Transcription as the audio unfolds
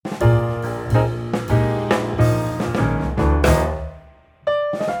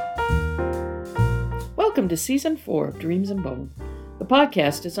Welcome to Season 4 of Dreams and Bones, the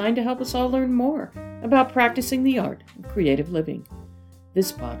podcast designed to help us all learn more about practicing the art of creative living.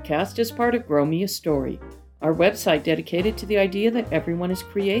 This podcast is part of Grow Me a Story, our website dedicated to the idea that everyone is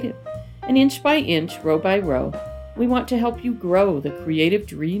creative. And inch by inch, row by row, we want to help you grow the creative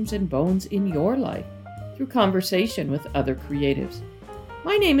dreams and bones in your life through conversation with other creatives.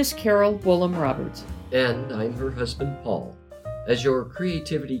 My name is Carol Woolham Roberts. And I'm her husband, Paul. As your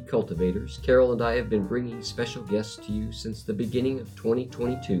creativity cultivators, Carol and I have been bringing special guests to you since the beginning of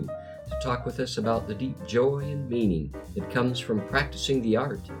 2022 to talk with us about the deep joy and meaning that comes from practicing the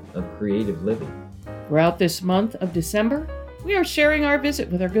art of creative living. Throughout this month of December, we are sharing our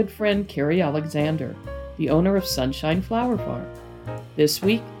visit with our good friend Keri Alexander, the owner of Sunshine Flower Farm. This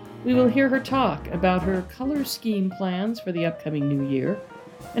week, we will hear her talk about her color scheme plans for the upcoming new year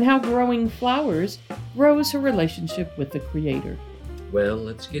and how growing flowers grows her relationship with the Creator. Well,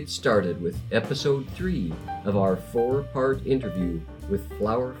 let's get started with episode 3 of our 4-part interview with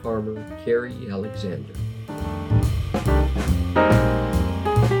flower farmer Keri Alexander.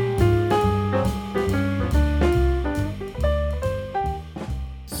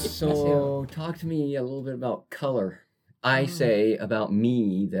 So, talk to me a little bit about color. I say about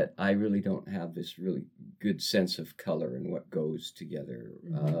me that I really don't have this really good sense of color and what goes together.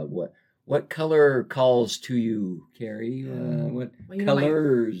 What color calls to you, Keri? What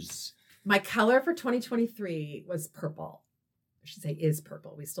colors? My color for 2023 was purple. I should say is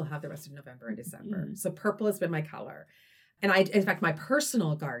purple. We still have the rest of November and December. So purple has been my color. And in fact, my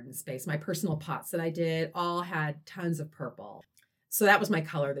personal garden space, my personal pots that I did all had tons of purple. So that was my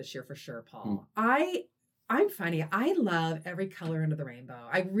color this year for sure, Paul. I'm funny. I love every color under the rainbow.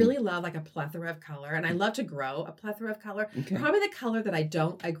 I really love like a plethora of color, and I love to grow a plethora of color. Okay. Probably the color that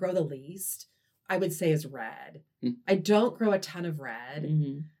I grow the least, I would say, is red. I don't grow a ton of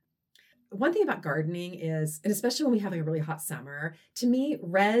red. One thing about gardening is, and especially when we have like a really hot summer, to me,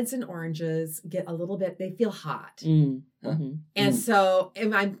 reds and oranges get a little bit, they feel hot. And so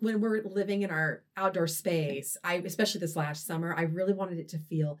when we're living in our outdoor space, especially this last summer, I really wanted it to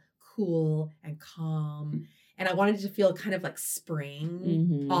feel cool and calm. And I wanted it to feel kind of like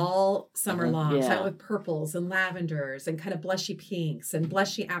spring all summer long. So I went with purples and lavenders and kind of blushy pinks and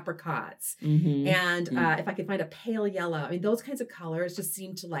blushy apricots. And if I could find a pale yellow, I mean, those kinds of colors just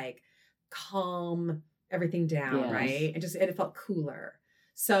seem to like calm everything down, right? And it felt cooler.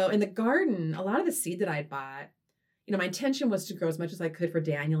 So in the garden, a lot of the seed that I bought, my intention was to grow as much as I could for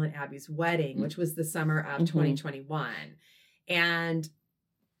Daniel and Abby's wedding, which was the summer of 2021. And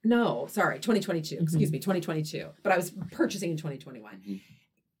 2022, 2022. But I was purchasing in 2021.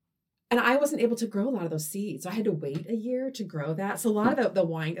 And I wasn't able to grow a lot of those seeds. So I had to wait a year to grow that. So a lot of the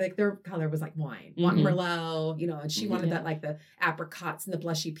wine, like their color was like wine, Merlot, and she wanted that like the apricots and the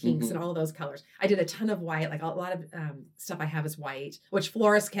blushy pinks and all of those colors. I did a ton of white, like a lot of stuff I have is white, which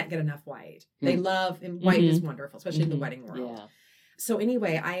florists can't get enough white. They love, and white is wonderful, especially in the wedding world. Yeah. So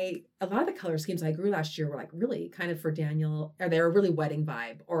anyway, a lot of the color schemes I grew last year were like really kind of for Daniel, or they were really wedding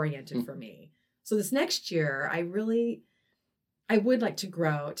vibe oriented for me. So this next year, I would like to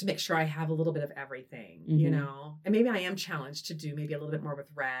grow to make sure I have a little bit of everything, and maybe I am challenged to do maybe a little bit more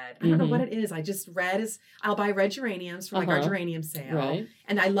with red. I don't know what it is. I'll buy red geraniums for like our geranium sale. Right.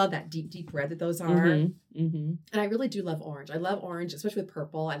 And I love that deep, deep red that those are. And I really do love orange. I love orange, especially with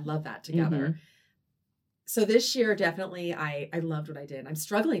purple. I love that together. So this year, definitely, I loved what I did. I'm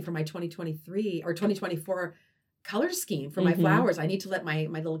struggling for my 2023 or 2024 color scheme for my flowers. I need to let my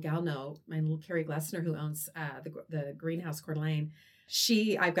little gal know, my little Keri Glessner, who owns the greenhouse Coeur d'Alene.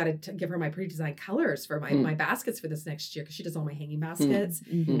 I've got to give her my pre-designed colors for my baskets for this next year because she does all my hanging baskets.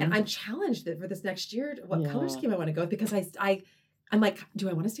 And I'm challenged that for this next year, what color scheme I want to go with because I'm like, do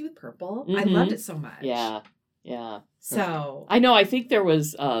I want to stay with purple? I loved it so much. Yeah. So I know. I think there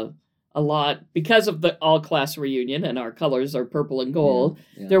was a lot because of the all-class reunion, and our colors are purple and gold.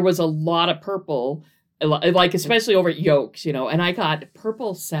 There was a lot of purple. Like, especially over at Yolks, and I got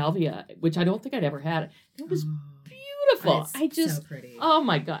purple salvia, which I don't think I'd ever had. It was beautiful. So pretty. Oh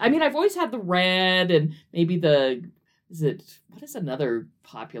my God. I mean, I've always had the red and maybe what is another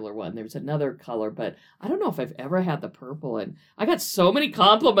popular one? There's another color, but I don't know if I've ever had the purple. And I got so many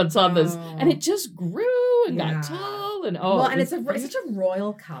compliments on this, and it just grew and got tall. And it's such a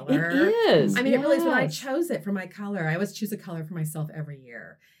royal color. It is. I mean, it really is. When I chose it for my color, I always choose a color for myself every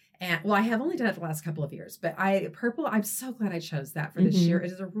year. And I have only done it the last couple of years, but purple, I'm so glad I chose that for this year.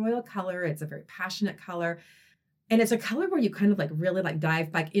 It is a royal color. It's a very passionate color. And it's a color where you kind of like really like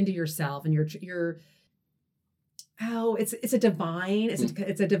dive back into yourself and Oh, it's a divine,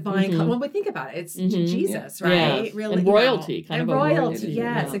 it's a divine, when we think about it, it's Jesus, Yeah. right? Yeah. Really, and royalty, kind and of a royalty, royalty.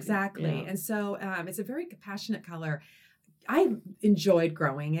 yes, Yeah. exactly. Yeah. And so it's a very passionate color. I enjoyed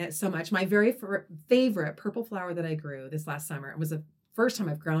growing it so much. My very favorite purple flower that I grew this last summer, it was the first time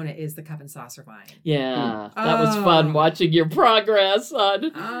I've grown it, is the cup and saucer vine. Yeah, that was fun watching your progress on.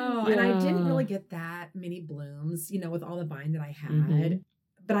 And I didn't really get that many blooms, with all the vine that I had.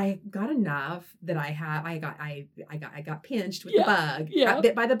 But I got enough that I got pinched with the bug, got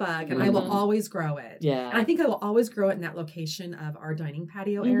bit by the bug, and I will always grow it. Yeah. And I think I will always grow it in that location of our dining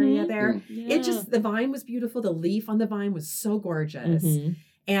patio area there. Yeah. It just, the vine was beautiful. The leaf on the vine was so gorgeous.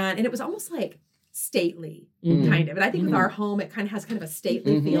 And it was almost like stately, kind of. And I think with our home, it has kind of a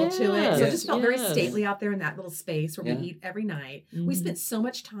stately feel to it. So it just felt very stately out there in that little space where we eat every night. We spent so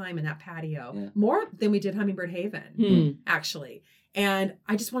much time in that patio, more than we did Hummingbird Haven, actually. And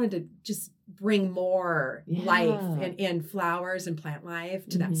I just wanted to just bring more life and flowers and plant life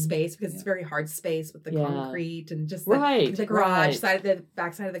to that space, because it's a very hard space with the concrete and just the garage side, the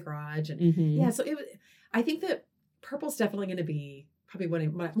back side of the garage. And so I think that purple's definitely going to be probably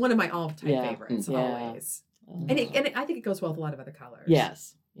one of my all-time favorites always. And I think it goes well with a lot of other colors.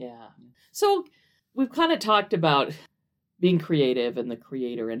 Yes. Yeah. So we've kind of talked about being creative and the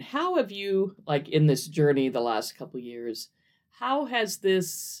creator, and how have you, like in this journey the last couple of years, how has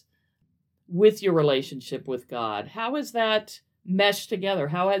this, with your relationship with God, how has that meshed together?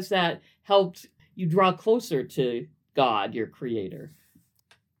 How has that helped you draw closer to God, your creator?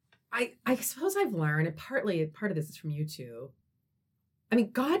 I suppose I've learned, and part of this is from you too. I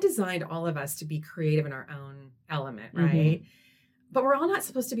mean, God designed all of us to be creative in our own element, right? But we're all not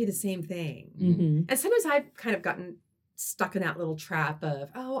supposed to be the same thing. And sometimes I've kind of gotten stuck in that little trap of,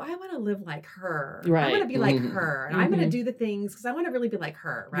 I want to live like her. Right. I want to be like her. And I'm going to do the things because I want to really be like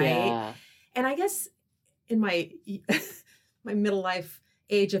her, right? Yeah. And I guess in my my middle life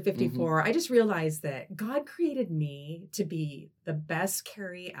age of 54, I just realized that God created me to be the best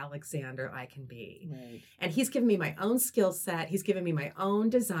Keri Alexander I can be. Right. And he's given me my own skill set. He's given me my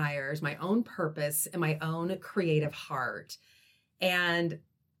own desires, my own purpose, and my own creative heart. And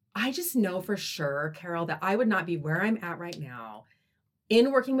I just know for sure, Carol, that I would not be where I'm at right now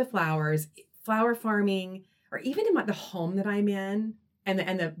in working with flowers, flower farming, or even in the home that I'm in,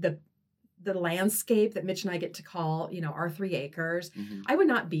 and the landscape that Mitch and I get to call, our 3 acres. I would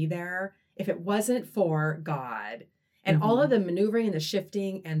not be there if it wasn't for God and all of the maneuvering and the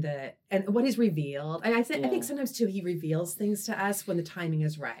shifting and what he's revealed. And I think sometimes too, he reveals things to us when the timing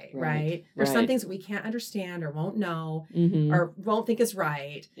is right? There's some things that we can't understand or won't know or won't think is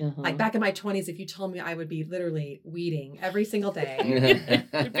right. Like back in my 20s, if you told me I would be literally weeding every single day.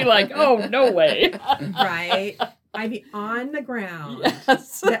 You'd be like, oh, no way. Right? I'd be on the ground.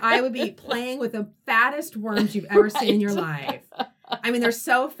 Yes. That I would be playing with the fattest worms you've ever seen in your life. I mean, they're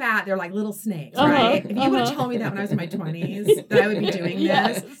so fat, they're like little snakes, right? If you would have told me that when I was in my 20s, that I would be doing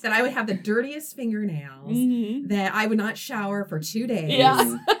this, that I would have the dirtiest fingernails, that I would not shower for 2 days.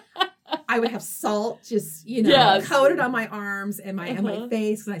 Yes. I would have salt just, coated on my arms and my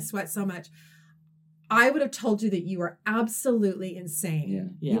face because I sweat so much. I would have told you that you are absolutely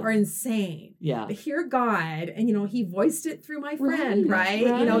insane. Yeah. You are insane. Yeah. But here God, and he voiced it through my friend, right?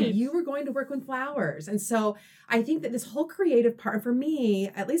 You were going to work with flowers. And so I think that this whole creative part for me,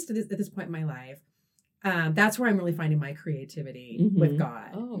 at least at this point in my life, that's where I'm really finding my creativity with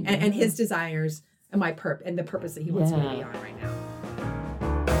God and his desires and and the purpose that he wants me to be on right now.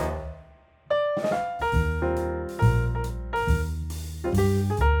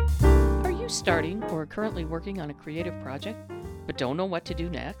 Starting or currently working on a creative project, but don't know what to do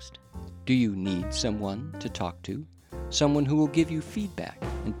next? Do you need someone to talk to? Someone who will give you feedback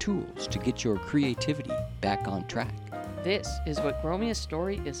and tools to get your creativity back on track? This is what Grow Me a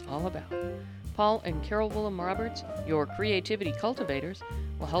Story is all about. Paul and Carol Willem-Roberts, your creativity cultivators,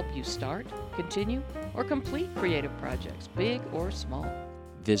 will help you start, continue, or complete creative projects, big or small.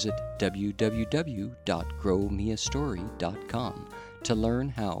 Visit www.growmeastory.com to learn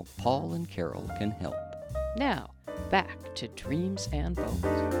how Paul and Carol can help. Now, back to Dreams and Bones.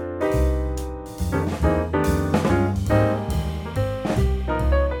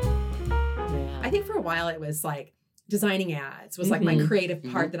 I think for a while it was like designing ads was like my creative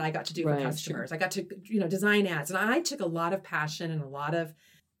part that I got to do for customers. Sure. I got to, design ads, and I took a lot of passion and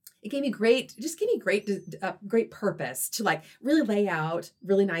it gave me great purpose to like really lay out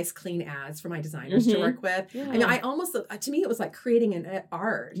really nice, clean ads for my designers to work with. Yeah. I mean, to me, it was like creating an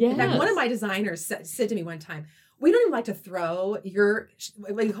art. Yeah. In fact, one of my designers said to me one time, we don't even like to throw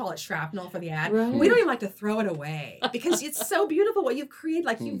what you call it, shrapnel for the ad. Right. We don't even like to throw it away because it's so beautiful what you've created.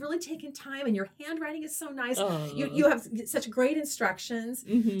 Like you've really taken time and your handwriting is so nice. You have such great instructions.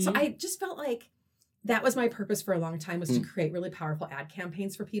 So I just felt like that was my purpose for a long time, was to create really powerful ad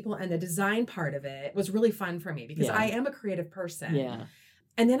campaigns for people. And the design part of it was really fun for me because I am a creative person. Yeah.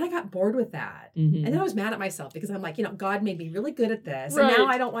 And then I got bored with that. And then I was mad at myself because I'm like, God made me really good at this. And now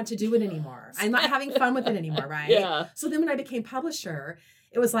I don't want to do it anymore. I'm not having fun with it anymore, right? Yeah. So then when I became publisher,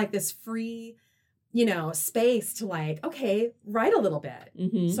 it was like this free, space to like, okay, write a little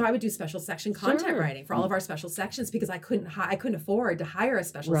bit. So I would do special section content writing for all of our special sections because I couldn't afford to hire a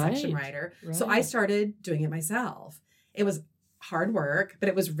special section writer. So I started doing it myself. It was hard work, but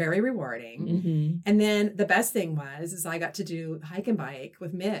it was very rewarding. And then the best thing is I got to do hike and bike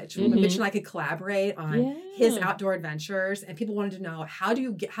with Mitch. Mitch and I could collaborate on his outdoor adventures, and people wanted to know, how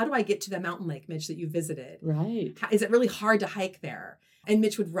do I get to the mountain lake, Mitch, that you visited? Right. Is it really hard to hike there? And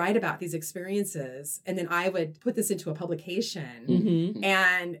Mitch would write about these experiences, and then I would put this into a publication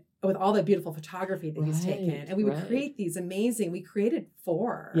and with all the beautiful photography that he's taken. And we would create these amazing, we created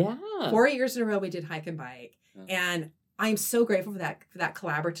 4. Yeah. 4 years in a row we did hike and bike. And I'm so grateful for that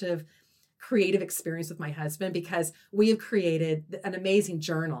collaborative, creative experience with my husband, because we have created an amazing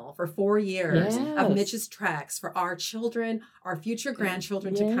journal for 4 years of Mitch's treks for our children, our future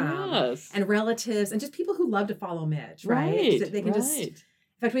grandchildren to come, and relatives, and just people who love to follow Mitch, right? So they can just. In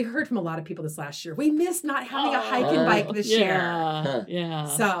fact, we heard from a lot of people this last year. We missed not having a hike and bike this year. Yeah.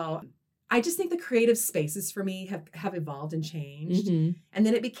 So I just think the creative spaces for me have evolved and changed. And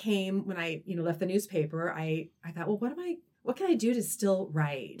then it became, when I left the newspaper, I thought, well, what can I do to still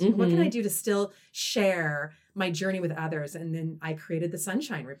write? What can I do to still share my journey with others? And then I created the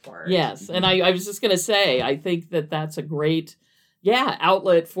Sunshine Report. Yes. And I was just going to say, I think that that's a great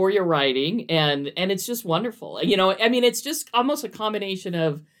outlet for your writing. And it's just wonderful. It's just almost a combination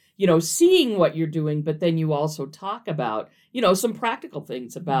of, seeing what you're doing, but then you also talk about, some practical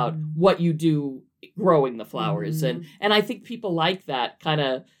things about what you do growing the flowers. And I think people like that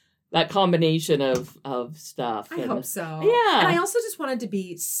that combination of stuff. I hope so. Yeah. And I also just wanted to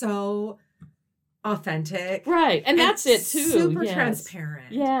be so authentic. Right. And that's it too. Super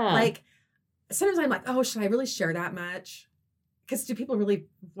transparent. Yeah. Like sometimes I'm like, oh, should I really share that much? Because do people really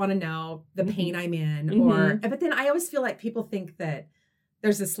want to know the pain I'm in? But then I always feel like people think that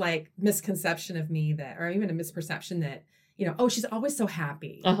there's this like misconception of me or even a misperception that, she's always so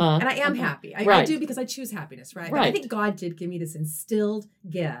happy. And I am happy. I do, because I choose happiness, right? But I think God did give me this instilled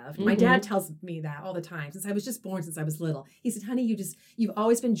gift. My dad tells me that all the time. Since I was just born, since I was little. He said, honey, you've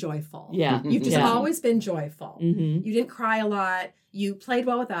always been joyful. Yeah. You've just always been joyful. You didn't cry a lot. You played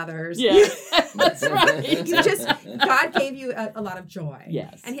well with others. Yeah. That's right. God gave you a lot of joy.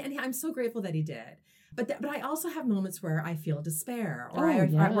 Yes. And I'm so grateful that he did. But I also have moments where I feel despair, or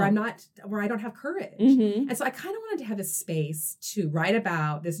where I don't have courage. And so I kind of wanted to have a space to write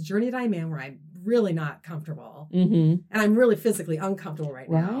about this journey that I'm in, where I'm really not comfortable, and I'm really physically uncomfortable right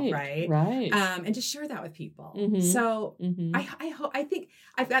now, right? And just share that with people. So I think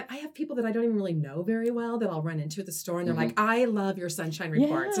I have people that I don't even really know very well that I'll run into at the store, and they're like, I love your Sunshine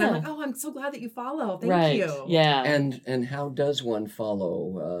Reports. And I'm like, oh, I'm so glad that you follow. Thank you. Yeah. And how does one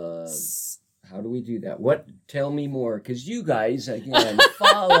follow? How do we do that? Tell me more, because you guys, again,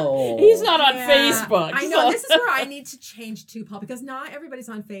 follow. He's not on Facebook. I know, this is where I need to change too, Paul, because not everybody's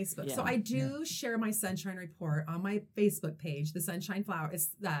on Facebook. Yeah. So I do share my Sunshine Report on my Facebook page, the Sunshine Flower.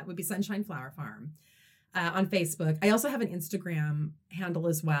 That would be Sunshine Flower Farm on Facebook. I also have an Instagram handle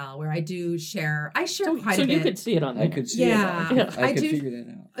as well, where I do share. I share quite a bit. So you could see it on there. I could see it. I could figure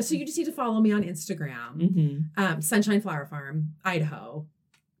that out. So you just need to follow me on Instagram, Sunshine Flower Farm, Idaho.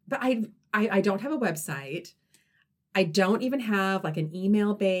 But I don't have a website. I don't even have like an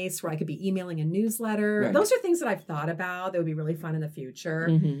email base where I could be emailing a newsletter. Right. Those are things that I've thought about that would be really fun in the future.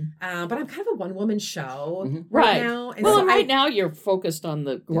 But I'm kind of a one-woman show right now. And right now you're focused on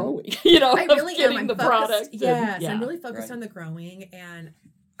the growing, I really am. I'm the focused, product. Yes, I'm really focused on the growing. And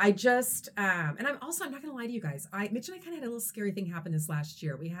I just, and I'm not going to lie to you guys. Mitch and I kind of had a little scary thing happen this last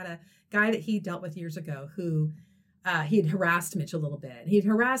year. We had a guy that he dealt with years ago who he had harassed Mitch a little bit. He'd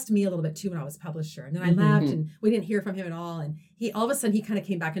harassed me a little bit too when I was publisher. And then I left and we didn't hear from him at all. And all of a sudden he kind of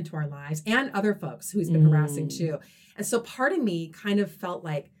came back into our lives, and other folks who he's been harassing too. And so part of me kind of felt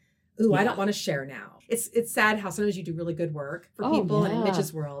like, ooh, I don't want to share now. It's sad how sometimes you do really good work for people. And in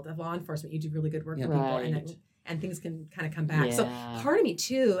Mitch's world of law enforcement, you do really good work for people. And things can kind of come back. Yeah. So part of me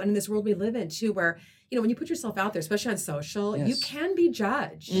too, and in this world we live in too, where, when you put yourself out there, especially on social, you can be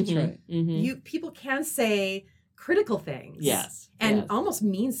judged. That's right. People can say critical things. Yes. And yes. almost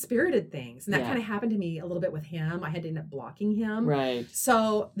mean-spirited things. And that Yeah. kind of happened to me a little bit with him. I had to end up blocking him. Right.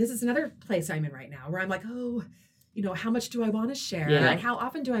 So this is another place I'm in right now where I'm like, oh, how much do I want to share? Yeah. And how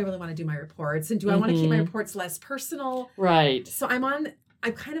often do I really want to do my reports? And do I want to keep my reports less personal? Right. So I'm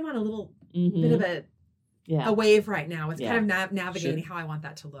kind of on a little Mm-hmm. bit of a wave right now. It's Yeah. kind of navigating how I want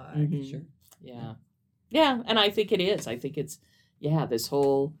that to look. Mhm. Sure. Yeah. Yeah. And I think it is. I think it's, this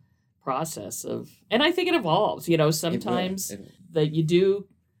whole process of, and I think it evolves, sometimes It will. that you do,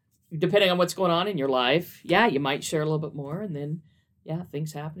 depending on what's going on in your life. Yeah. You might share a little bit more, and then,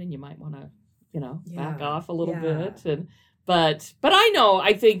 things happen and you might want to, back off a little bit. And, but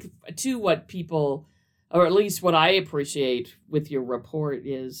I think too, what people, or at least what I appreciate with your report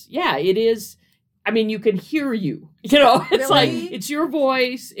is, it is, you can hear you, it's Really? like, it's your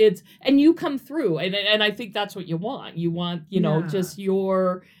voice, and you come through. And I think that's what you want. You want, just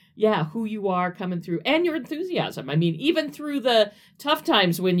your, who you are coming through, and your enthusiasm. Even through the tough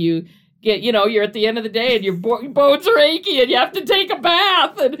times when you get, you're at the end of the day and your bones are achy and you have to take a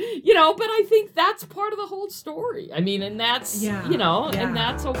bath, and, but I think that's part of the whole story. And that's, and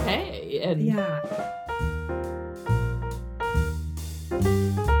that's okay. And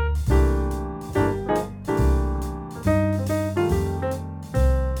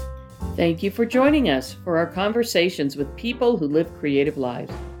thank you for joining us for our conversations with people who live creative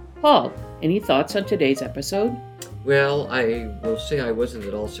lives. Paul, any thoughts on today's episode? Well, I will say I wasn't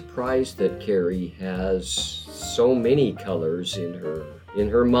at all surprised that Keri has so many colors in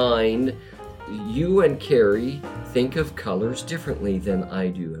her mind. You and Keri think of colors differently than I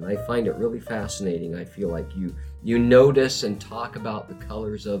do, and I find it really fascinating. I feel like you notice and talk about the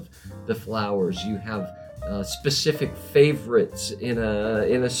colors of the flowers. You have specific favorites in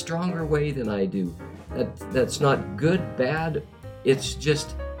a stronger way than I do. That's not good, bad. It's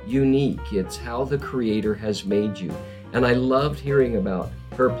just unique. It's how the Creator has made you. And I loved hearing about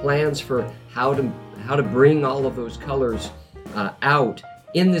her plans for how to bring all of those colors out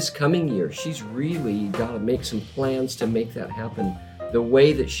in this coming year. She's really got to make some plans to make that happen the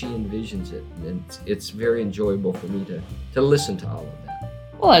way that she envisions it. And it's very enjoyable for me to listen to all of that.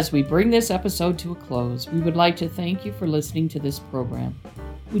 Well, as we bring this episode to a close, we would like to thank you for listening to this program.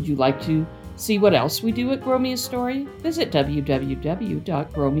 Would you like to see what else we do at Grow Me a Story? Visit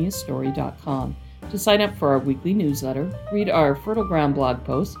www.growmeastory.com to sign up for our weekly newsletter, read our Fertile Ground blog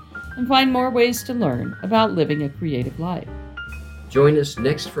posts, and find more ways to learn about living a creative life. Join us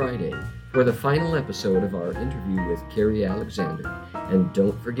next Friday for the final episode of our interview with Keri Alexander. And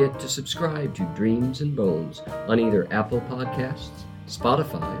don't forget to subscribe to Dreams and Bones on either Apple Podcasts,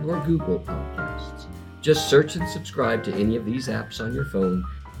 Spotify, or Google Podcasts. Just search and subscribe to any of these apps on your phone,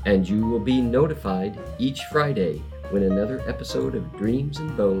 and you will be notified each Friday when another episode of Dreams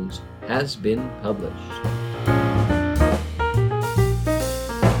and Bones has been published.